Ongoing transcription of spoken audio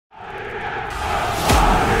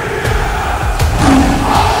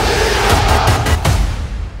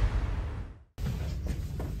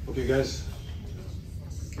guys,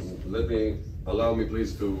 allow me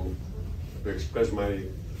please to express my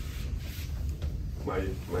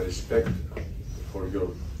respect for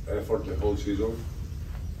your effort the whole season.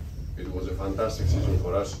 It was a fantastic season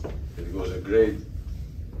for us. It was a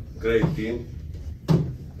great team.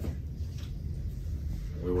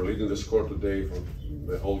 We were leading the score today for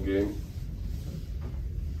the whole game,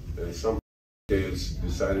 and some details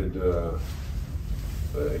decided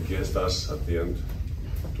against us at the end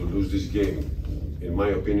to lose this game. In my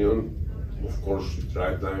opinion, of course,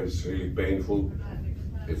 right now it's really painful.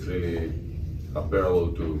 It's really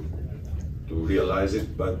unbearable to realize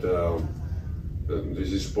it, but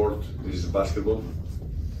this is sport, this is basketball.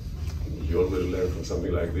 You always learn from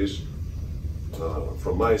something like this.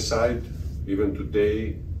 From my side, even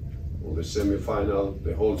today, on the semi-final,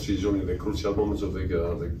 the whole season, in the crucial moments of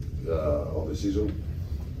the season,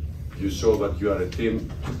 you saw that you are a team.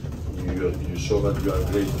 You saw that you are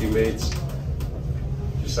great teammates.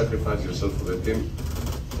 You sacrifice yourself for the team,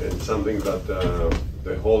 and something that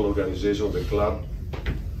the whole organization, the club,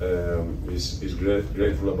 is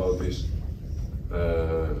grateful about this.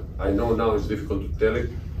 I know now it's difficult to tell it,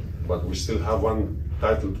 but we still have one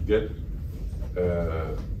title to get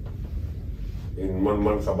in 1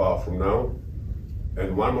 month about from now.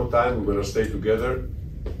 And one more time, we're gonna stay together.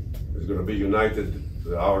 It's gonna be united.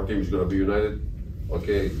 Our team is gonna be united.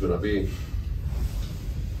 Okay, it's gonna be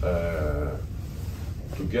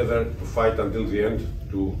together to fight until the end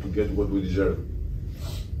to get what we deserve.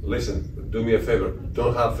 Listen, do me a favor,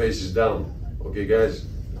 don't have faces down, okay guys?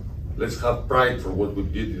 Let's have pride for what we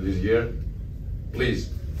did this year. Please,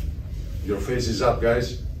 your faces up,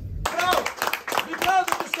 guys. Bravo! Be proud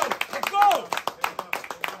of yourself. Let's go!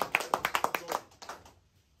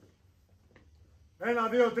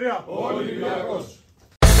 1, 2, 3. Olympiacos.